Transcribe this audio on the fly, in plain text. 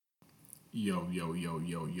Yo, yo, yo,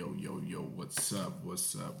 yo, yo, yo, yo, what's up?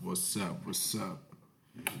 What's up? What's up? What's up?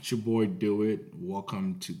 It's your boy Do It.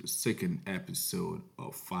 Welcome to the second episode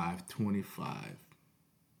of 525.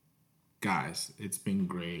 Guys, it's been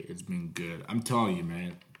great. It's been good. I'm telling you,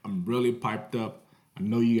 man, I'm really piped up. I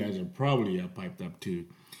know you guys are probably piped up too.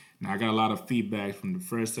 Now, I got a lot of feedback from the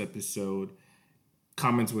first episode.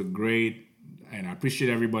 Comments were great, and I appreciate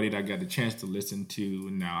everybody that got the chance to listen to.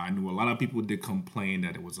 Now, I knew a lot of people did complain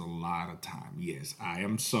that it was a lot of time. Yes, I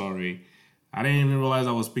am sorry. I didn't even realize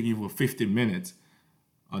I was speaking for 50 minutes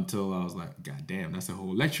until I was like, God damn, that's a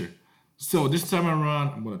whole lecture. So this time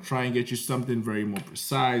around, I'm gonna try and get you something very more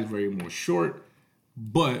precise, very more short,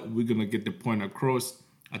 but we're gonna get the point across.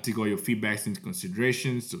 I take all your feedbacks into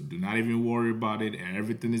consideration, so do not even worry about it, and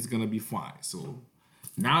everything is gonna be fine. So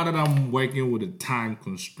now that I'm working with a time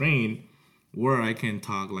constraint where I can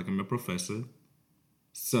talk like I'm a professor,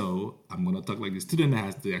 so I'm gonna talk like the student that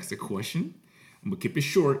has to ask a question. I'm gonna keep it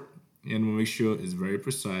short and I'm gonna make sure it's very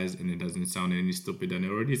precise and it doesn't sound any stupid than it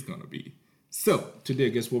already is gonna be. So today,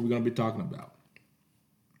 guess what we're gonna be talking about?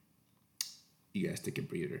 You guys take a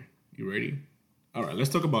breather. You ready? All right, let's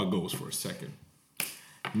talk about goals for a second.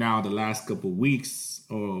 Now, the last couple weeks,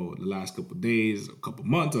 or the last couple days, a couple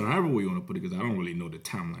months, or however you want to put it, because I don't really know the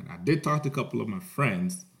timeline. I did talk to a couple of my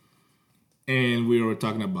friends, and we were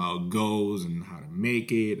talking about goals and how to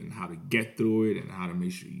make it, and how to get through it, and how to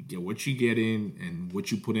make sure you get what you get in, and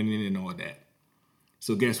what you put in, and all that.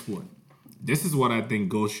 So, guess what? This is what I think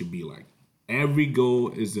goals should be like. Every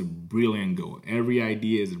goal is a brilliant goal. Every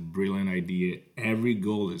idea is a brilliant idea. Every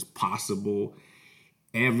goal is possible.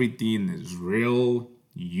 Everything is real.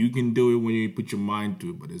 You can do it when you put your mind to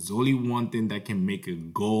it, but there's only one thing that can make a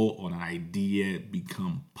goal or an idea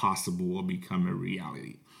become possible or become a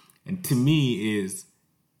reality. And to me is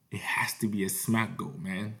it has to be a SMART goal,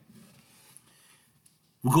 man.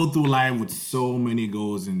 We go through life with so many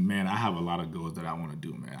goals, and man, I have a lot of goals that I want to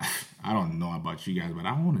do, man. I don't know about you guys, but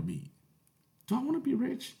I want to be. Do I want to be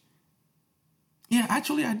rich? Yeah,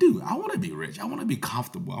 actually, I do. I want to be rich. I want to be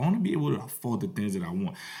comfortable. I want to be able to afford the things that I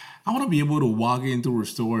want. I want to be able to walk into a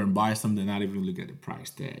store and buy something and not even look at the price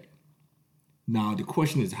tag. Now, the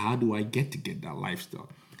question is, how do I get that lifestyle?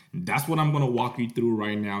 And that's what I'm going to walk you through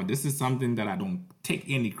right now. This is something that I don't take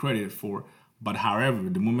any credit for. But however,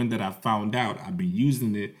 the moment that I found out, I've been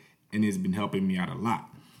using it and it's been helping me out a lot.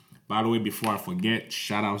 By the way, before I forget,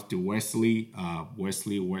 shout outs to Wesley,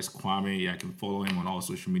 West Kwame. Yeah, I can follow him on all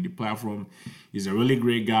social media platforms. He's a really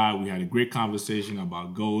great guy. We had a great conversation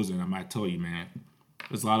about goals, and I might tell you, man,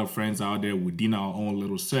 there's a lot of friends out there within our own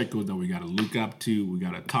little circles that we got to look up to, we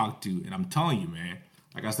got to talk to. And I'm telling you, man,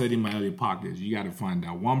 like I said in my earlier podcast, you got to find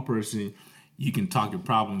that one person you can talk your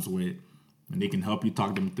problems with, and they can help you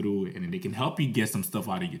talk them through, and then they can help you get some stuff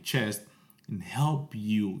out of your chest and help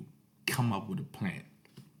you come up with a plan.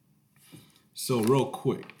 So real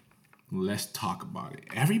quick, let's talk about it.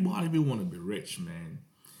 Everybody will want to be rich, man.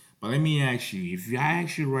 But let me ask you, if I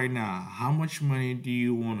ask you right now, how much money do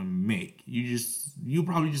you want to make? You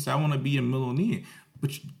probably just, I want to be a millionaire.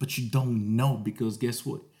 But you don't know, because guess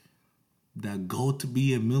what? The goal to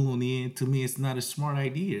be a millionaire, to me, it's not a smart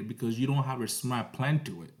idea because you don't have a smart plan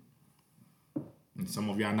to it. And some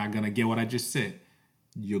of y'all are not going to get what I just said.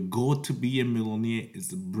 Your goal to be a millionaire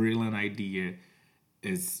is a brilliant idea.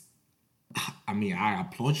 I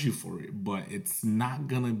applaud you for it, but it's not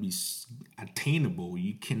going to be attainable.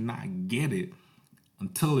 You cannot get it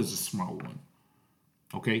until it's a smart one.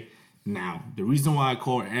 Okay? Now, the reason why I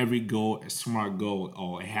call every goal a smart goal,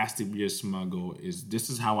 or it has to be a smart goal, is this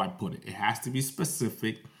is how I put it. It has to be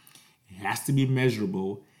specific. It has to be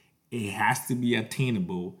measurable. It has to be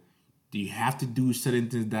attainable. You have to do certain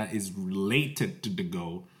things that is related to the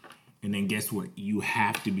goal. And then guess what? You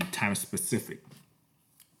have to be time specific.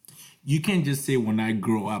 You can't just say, when I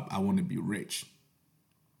grow up, I want to be rich.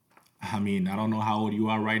 I mean, I don't know how old you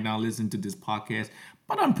are right now listening to this podcast,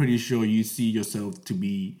 but I'm pretty sure you see yourself to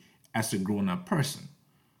be as a grown-up person.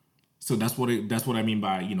 So that's what I mean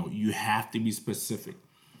by, you have to be specific.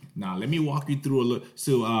 Now, let me walk you through a little.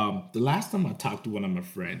 So the last time I talked to one of my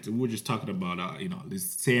friends, we were just talking about, the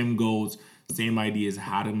same goals, same ideas,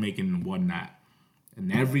 how to make it and whatnot.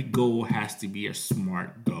 And every goal has to be a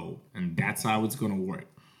SMART goal. And that's how it's going to work.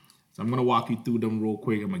 So I'm going to walk you through them real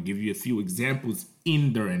quick. I'm going to give you a few examples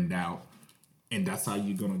in there and out. And that's how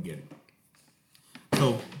you're going to get it.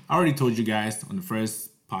 So I already told you guys on the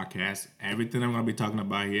first podcast, everything I'm going to be talking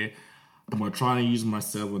about here, I'm going to try to use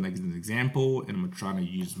myself as an example. And I'm going to try to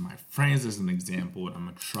use my friends as an example. And I'm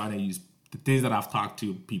going to try to use the things that I've talked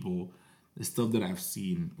to people, the stuff that I've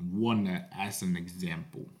seen, one that as an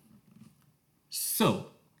example.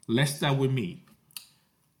 So let's start with me.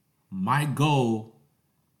 My goal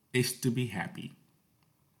is to be happy.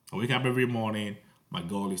 I wake up every morning. My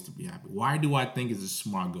goal is to be happy. Why do I think it's a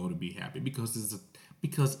smart goal to be happy? Because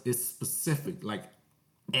it's specific. Like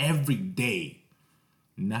every day,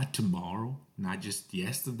 not tomorrow, not just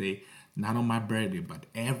yesterday, not on my birthday, but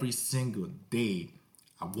every single day,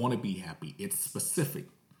 I want to be happy. It's specific.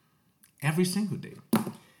 Every single day.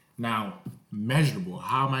 Now, measurable.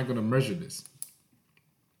 How am I going to measure this?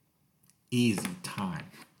 Easy time.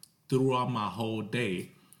 Throughout my whole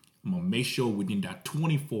day, I'm going to make sure within that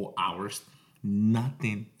 24 hours,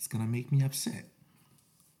 nothing is going to make me upset.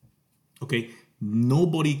 Okay?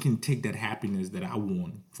 Nobody can take that happiness that I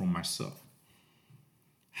want from myself.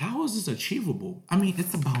 How is this achievable? I mean,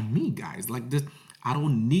 it's about me, guys. Like this, I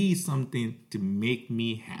don't need something to make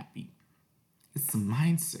me happy. It's a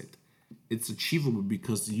mindset. It's achievable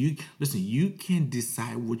because you can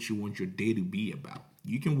decide what you want your day to be about.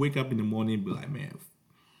 You can wake up in the morning and be like, man,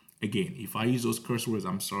 again, if I use those curse words,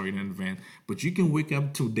 I'm sorry in advance. But you can wake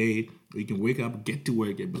up today, or you can wake up, get to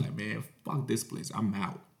work, and be like, man, fuck this place. I'm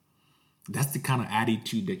out. That's the kind of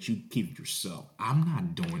attitude that you keep yourself. I'm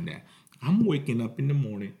not doing that. I'm waking up in the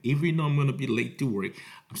morning, even though I'm going to be late to work,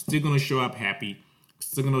 I'm still going to show up happy. I'm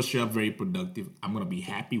still going to show up very productive. I'm going to be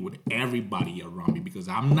happy with everybody around me because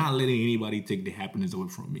I'm not letting anybody take the happiness away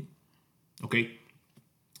from me. Okay?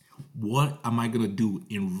 What am I going to do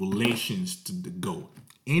in relations to the goal?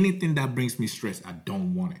 Anything that brings me stress, I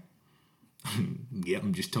don't want it. Yeah,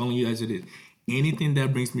 I'm just telling you as it is. Anything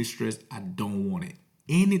that brings me stress, I don't want it.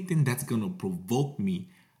 Anything that's going to provoke me,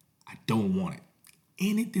 I don't want it.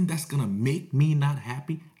 Anything that's going to make me not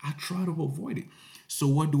happy, I try to avoid it. So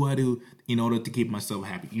what do I do in order to keep myself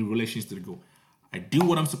happy in relations to the goal? I do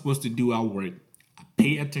what I'm supposed to do at work. I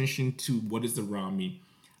pay attention to what is around me.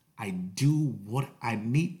 I do what I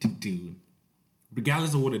need to do,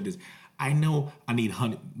 regardless of what it is. I know I need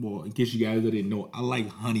honey. Well, in case you guys didn't know, I like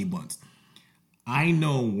honey buns. I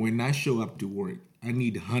know when I show up to work, I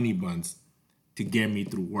need honey buns to get me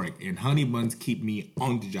through work. And honey buns keep me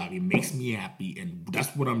on the job. It makes me happy. And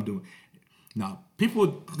that's what I'm doing. Now, people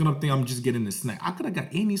are going to think I'm just getting a snack. I could have got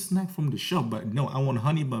any snack from the shelf. But no, I want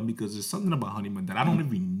honey bun because there's something about honey bun that I don't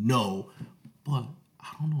even know. But I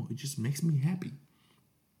don't know. It just makes me happy.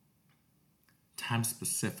 Time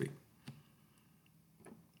specific.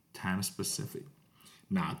 Time specific.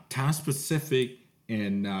 Now, time specific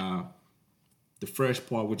and the first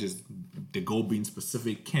part, which is the goal being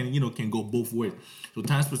specific, can go both ways. So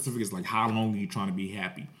time specific is like how long are you trying to be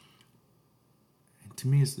happy? And to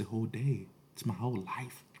me, it's the whole day. It's my whole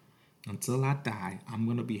life. Until I die, I'm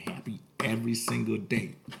gonna be happy every single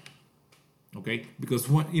day. Okay? Because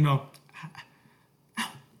I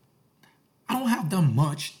don't have that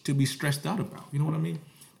much to be stressed out about. You know what I mean?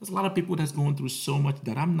 There's a lot of people that's going through so much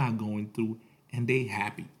that I'm not going through, and they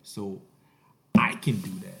happy. So I can do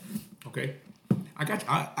that. Okay? I got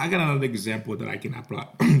another example that I can apply.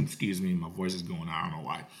 Excuse me, my voice is going. I don't know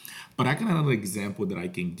why, but I got another example that I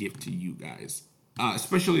can give to you guys,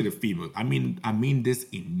 especially the females. I mean this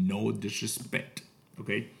in no disrespect,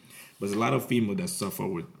 okay? But there's a lot of females that suffer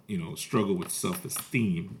with, struggle with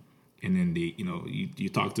self-esteem, and then they, you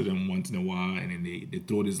talk to them once in a while, and then they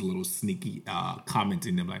throw this little sneaky comment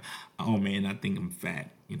in them like, "Oh man, I think I'm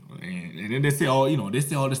fat," and then they say all this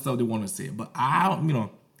stuff they want to say, but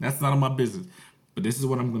that's none of my business. But this is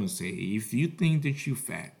what I'm gonna say. If you think that you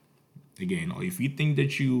fat, again, or if you think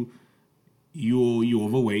that you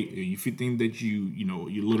overweight, if you think that you're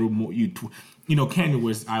a little more, Kanye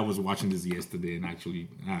West. I was watching this yesterday, and actually,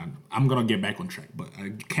 I'm gonna get back on track. But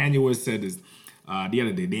Kanye West said this the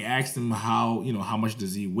other day. They asked him how much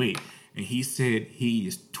does he weigh, and he said he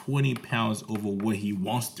is 20 pounds over what he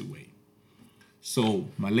wants to weigh. So,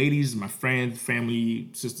 my ladies, my friends, family,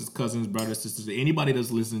 sisters, cousins, brothers, sisters, anybody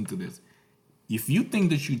that's listening to this. If you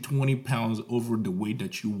think that you're 20 pounds over the weight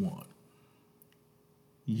that you want,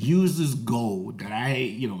 use this goal that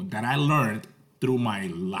I learned through my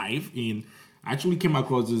life. And I actually came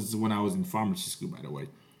across this when I was in pharmacy school, by the way.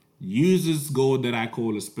 Use this goal that I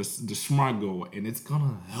call the SMART goal, and it's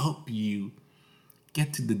gonna help you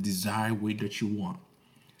get to the desired weight that you want.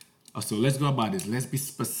 So let's go about this. Let's be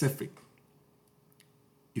specific.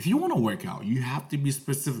 If you want to work out, you have to be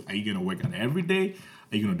specific. Are you going to work out every day?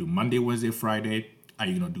 Are you going to do Monday, Wednesday, Friday? Are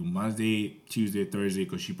you going to do Monday, Tuesday, Thursday?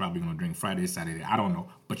 Because you're probably going to drink Friday, Saturday. I don't know.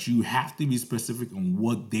 But you have to be specific on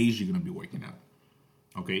what days you're going to be working out.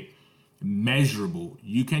 Okay? Measurable.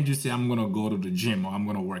 You can't just say, I'm going to go to the gym or I'm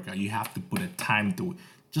going to work out. You have to put a time to it.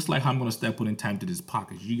 Just like I'm going to start putting time to this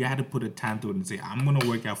podcast. You got to put a time to it and say, I'm going to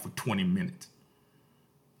work out for 20 minutes.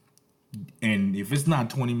 And if it's not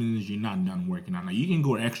 20 minutes, you're not done working out. Now, you can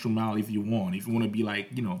go an extra mile if you want. If you want to be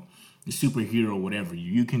like, the superhero or whatever,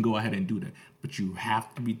 you can go ahead and do that. But you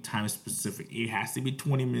have to be time specific. It has to be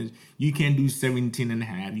 20 minutes. You can do 17 and a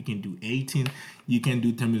half. You can do 18. You can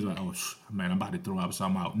do 10 minutes like, oh, man, I'm about to throw up, so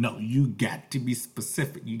I'm out. No, you got to be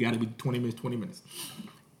specific. You got to be 20 minutes, 20 minutes.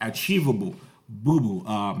 Achievable. Boo-boo.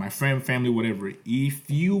 My friend, family, whatever. If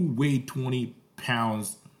you weigh 20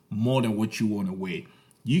 pounds more than what you want to weigh,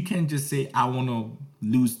 you can just say, I want to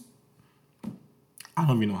lose. I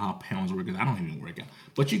don't even know how pounds work because I don't even work out.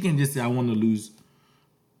 But you can just say, I want to lose.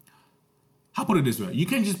 I'll put it this way. You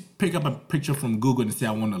can just pick up a picture from Google and say,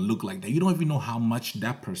 I want to look like that. You don't even know how much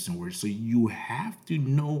that person weighs. So you have to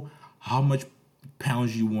know how much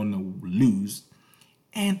pounds you want to lose.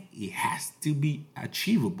 And it has to be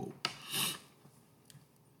achievable.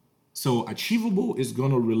 So achievable is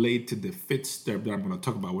going to relate to the fifth step that I'm going to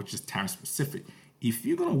talk about, which is time specific. If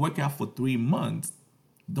you're going to work out for 3 months,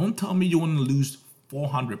 don't tell me you want to lose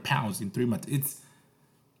 400 pounds in 3 months.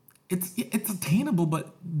 It's attainable,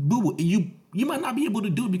 but boo, you might not be able to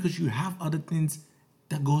do it because you have other things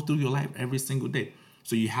that go through your life every single day.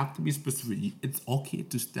 So you have to be specific. It's okay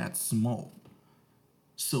to start small.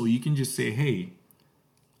 So you can just say, hey,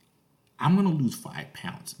 I'm going to lose 5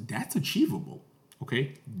 pounds. That's achievable.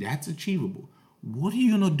 Okay? That's achievable. What are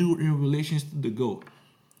you going to do in relation to the goal?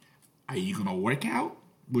 Are you going to work out?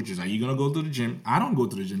 Which is, are you going to go to the gym? I don't go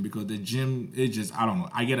to the gym because the gym, it just, I don't know.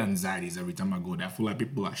 I get anxieties every time I go there. I feel like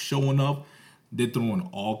people are showing up. They're throwing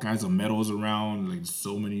all kinds of metals around, like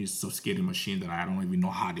so many sophisticated machines that I don't even know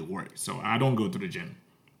how they work. So I don't go to the gym.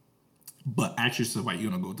 But ask yourself, are you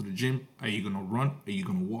going to go to the gym? Are you going to run? Are you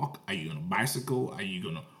going to walk? Are you going to bicycle?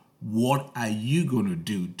 What are you going to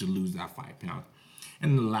do to lose that 5 pounds?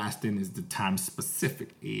 And the last thing is the time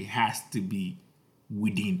specific. It has to be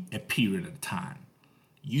within a period of time.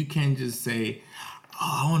 You can't just say,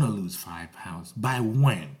 oh, I want to lose 5 pounds. By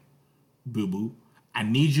when? Boo-boo. I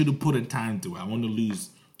need you to put a time to it. I want to lose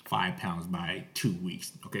 5 pounds by 2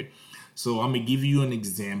 weeks. Okay. So I'm going to give you an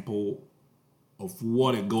example of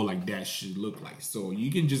what a goal like that should look like. So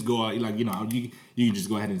you can just go out, like, you can just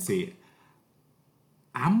go ahead and say it.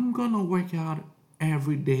 I'm going to work out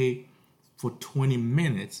every day for 20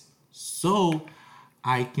 minutes so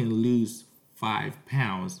I can lose 5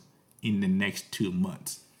 pounds in the next 2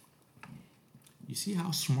 months. You see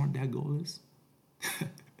how smart that goal is?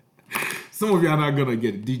 Some of you are not going to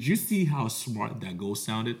get it. Did you see how smart that goal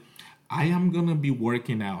sounded? I am going to be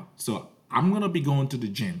working out. So I'm going to be going to the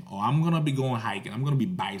gym, or I'm going to be going hiking. I'm going to be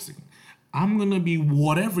bicycling. I'm going to be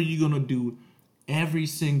whatever you're going to do every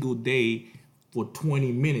single day for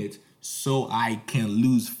 20 minutes so I can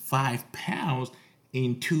lose 5 pounds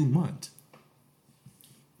in 2 months.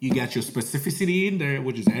 You got your specificity in there,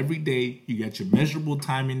 which is every day. You got your measurable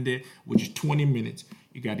time in there, which is 20 minutes.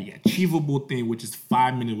 You got the achievable thing, which is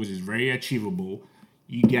 5 minutes, which is very achievable.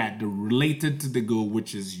 You got the related to the goal,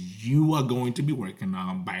 which is you are going to be working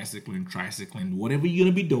on bicycling, tricycling, whatever you're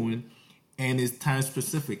going to be doing. And it's time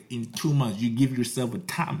specific. In 2 months, you give yourself a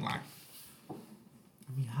timeline.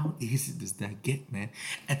 I mean, how easy does that get, man?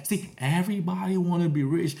 And see, everybody want to be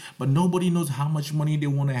rich, but nobody knows how much money they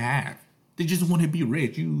want to have. They just want to be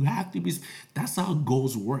rich. You have to be. That's how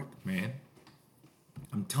goals work, man.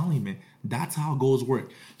 I'm telling you, man. That's how goals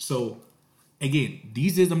work. So, again,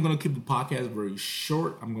 these days I'm gonna keep the podcast very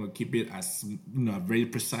short. I'm gonna keep it as very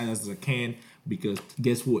precise as I can because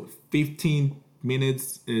guess what? 15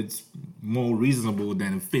 minutes it's more reasonable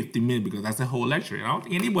than 50 minutes because that's a whole lecture. I don't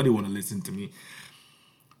think anybody want to listen to me.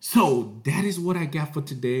 So that is what I got for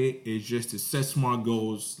today. Is just to set smart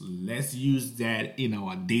goals. Let's use that in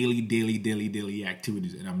our daily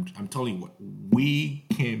activities. And I'm telling you what, we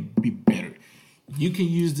can be better. You can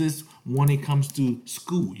use this when it comes to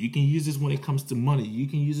school. You can use this when it comes to money. You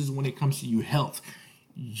can use this when it comes to your health.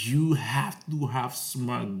 You have to have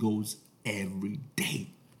smart goals every day.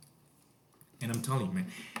 And I'm telling you, man,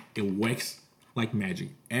 it works like magic.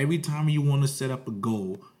 Every time you want to set up a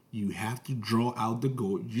goal, you have to draw out the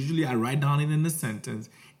goal. Usually I write down it in a sentence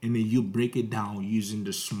and then you break it down using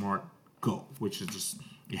the SMART goal, which is just,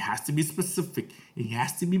 it has to be specific. It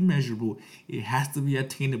has to be measurable. It has to be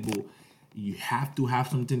attainable. You have to have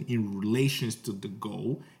something in relations to the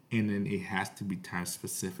goal, and then it has to be time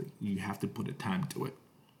specific. You have to put a time to it.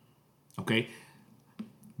 Okay?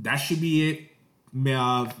 That should be it.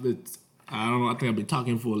 I don't know. I think I've been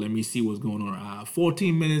talking for, let me see what's going on.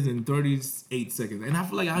 14 minutes and 38 seconds. And I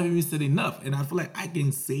feel like I haven't even said enough. And I feel like I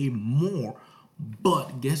can say more.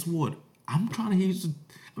 But guess what? I'm trying to use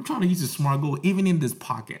a smart goal even in this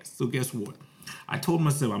podcast. So guess what? I told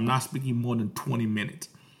myself I'm not speaking more than 20 minutes.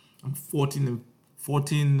 I'm 14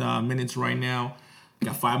 14 minutes right now.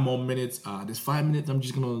 Got 5 more minutes. This 5 minutes, I'm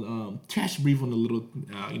just gonna cash brief on the little,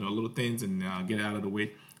 little things and get it out of the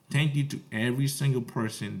way. Thank you to every single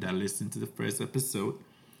person that listened to the first episode.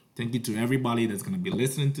 Thank you to everybody that's gonna be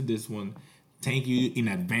listening to this one. Thank you in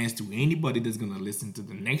advance to anybody that's gonna listen to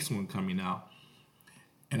the next one coming out.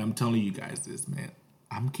 And I'm telling you guys this, man.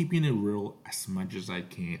 I'm keeping it real as much as I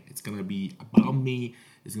can. It's gonna be about me.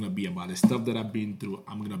 It's gonna be about the stuff that I've been through.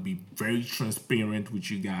 I'm gonna be very transparent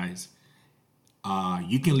with you guys.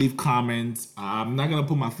 You can leave comments. I'm not gonna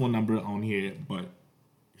put my phone number on here, but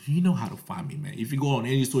you know how to find me, man. If you go on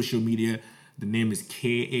any social media, the name is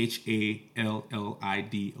KHALLIDO.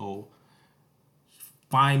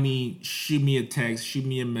 Find me, shoot me a text, shoot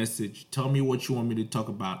me a message. Tell me what you want me to talk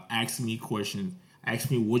about. Ask me questions.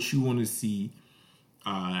 Ask me what you want to see.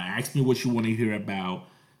 Ask me what you want to hear about.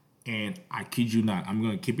 And I kid you not, I'm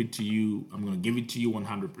gonna keep it to you. I'm gonna give it to you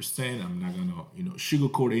 100%. I'm not gonna,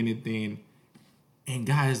 sugarcoat anything. And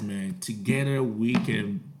guys, man, together we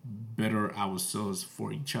can better ourselves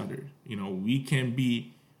for each other. We can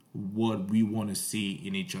be what we want to see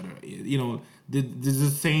in each other. There's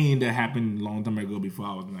a saying that happened a long time ago before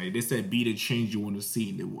I was like, they said, be the change you want to see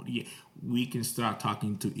in the world. Yeah, we can start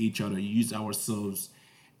talking to each other, use ourselves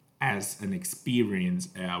as an experience.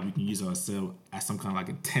 We can use ourselves as some kind of like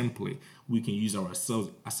a template. We can use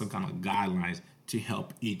ourselves as some kind of guidelines to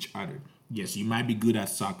help each other. Yes, you might be good at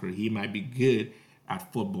soccer. He might be good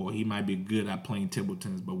at football. He might be good at playing table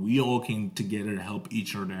tennis, but we all came together to help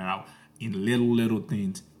each other out in little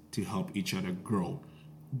things to help each other grow.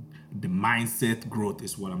 The mindset growth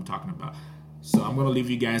is what I'm talking about. So I'm gonna leave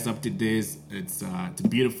you guys up to this. It's a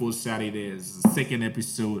beautiful Saturday. It's the second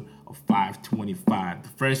episode of 525. The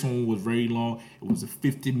first one was very long. It was a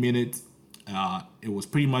 50 minutes. It was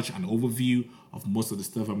pretty much an overview of most of the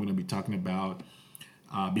stuff I'm gonna be talking about.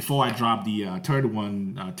 Before I drop the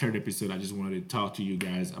third episode, I just wanted to talk to you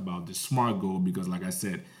guys about the SMART goal because, like I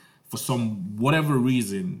said, for some whatever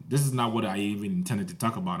reason, this is not what I even intended to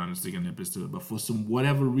talk about on the second episode, but for some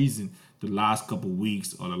whatever reason, the last couple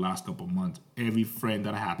weeks or the last couple months, every friend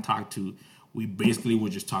that I had talked to, we basically were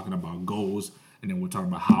just talking about goals, and then we're talking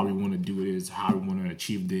about how we want to do this, how we want to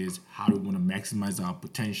achieve this, how we want to maximize our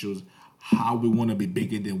potentials, how we want to be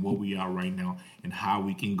bigger than what we are right now, and how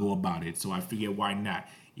we can go about it. So I figured, why not?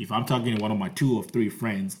 If I'm talking to one of my 2 or 3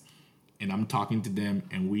 friends, and I'm talking to them,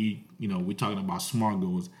 and we're talking about SMART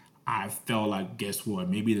goals, I felt like, guess what?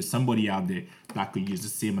 Maybe there's somebody out there that could use the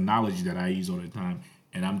same analogy that I use all the time.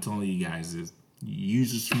 And I'm telling you guys this: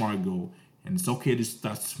 use a SMART goal, and it's okay to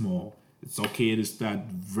start small. It's okay to start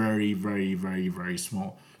very, very, very, very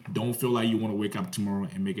small. Don't feel like you want to wake up tomorrow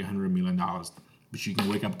and make $100 million. But you can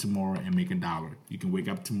wake up tomorrow and make $1. You can wake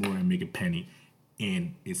up tomorrow and make a penny.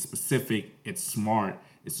 And it's specific, it's smart,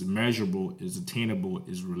 it's measurable, it's attainable,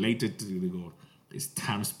 it's related to the goal. It's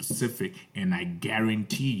time specific, and I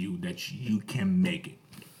guarantee you that you can make it.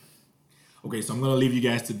 Okay, so I'm going to leave you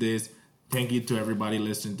guys to this. Thank you to everybody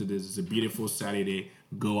listening to this. It's a beautiful Saturday.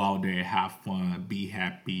 Go out there, have fun, be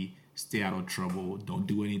happy, stay out of trouble. Don't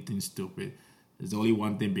do anything stupid. There's only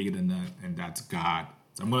one thing bigger than that, and that's God.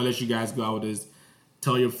 So I'm going to let you guys go out with this.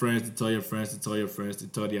 Tell your friends to tell your friends to tell your friends to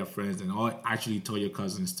tell their friends, and actually tell your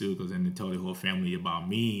cousins too, because then they tell the whole family about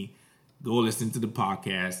me. Go listen to the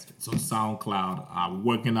podcast. It's on SoundCloud.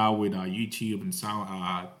 We're working out with YouTube and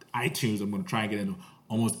iTunes. I'm going to try and get into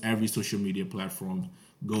almost every social media platform.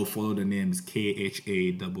 Go follow the name is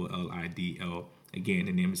KHALLIDO. Again,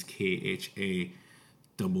 the name is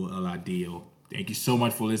KHALLIDO. Thank you so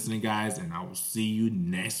much for listening, guys, and I will see you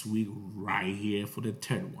next week right here for the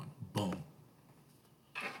third one. Boom.